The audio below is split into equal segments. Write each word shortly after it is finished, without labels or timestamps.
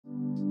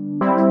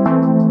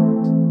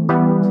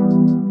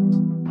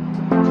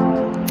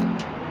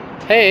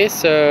Hey,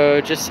 so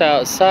just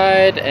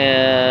outside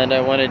and I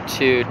wanted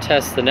to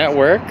test the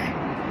network.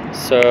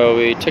 So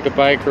we took a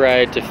bike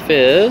ride to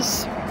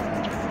Fiiz.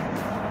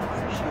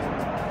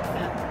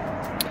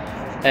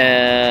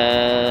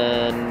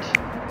 And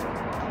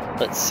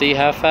let's see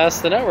how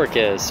fast the network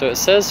is. So it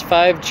says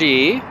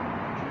 5G.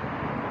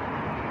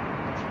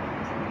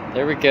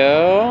 There we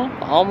go.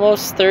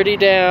 Almost 30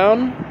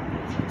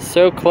 down.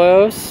 So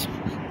close.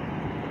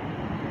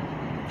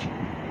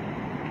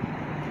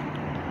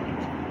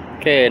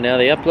 Okay, now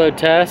the upload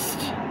test.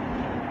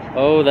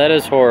 Oh, that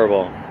is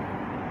horrible.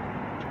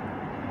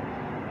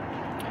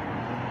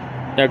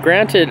 Now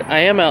granted, I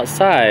am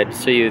outside,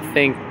 so you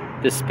think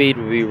the speed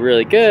would be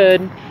really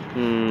good.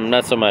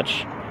 Not so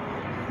much.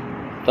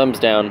 Thumbs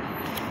down.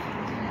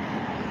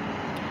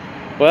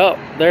 Well,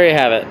 there you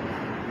have it.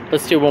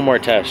 Let's do one more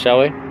test, shall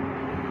we?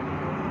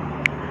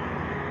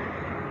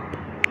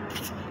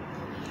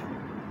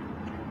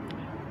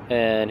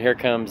 And here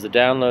comes the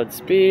download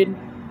speed.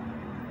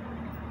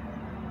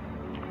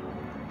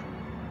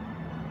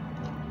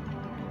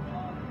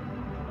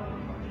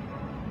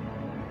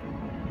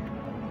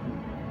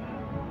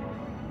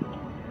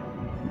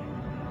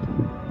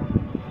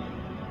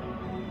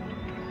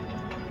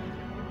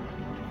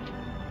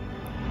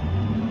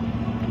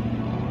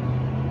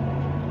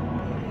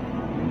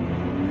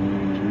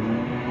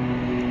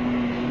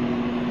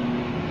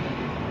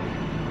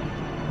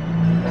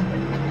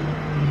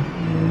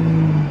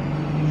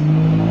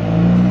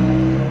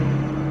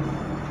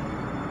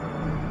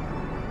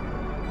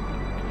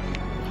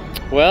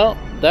 Well,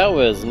 that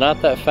was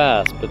not that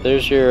fast, but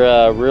there's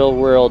your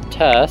real-world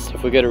test.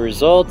 If we go to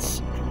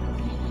results,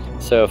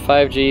 so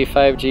 5G,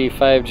 5G,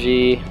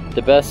 5G.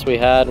 The best we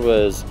had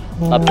was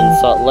up in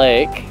Salt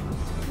Lake,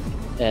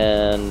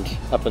 and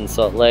up in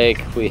Salt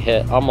Lake we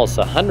hit almost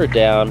 100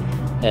 down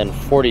and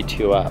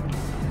 42 up.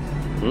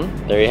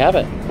 There you have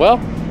it. Well,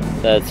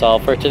 that's all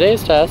for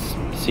today's test.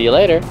 See you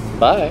later.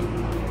 Bye.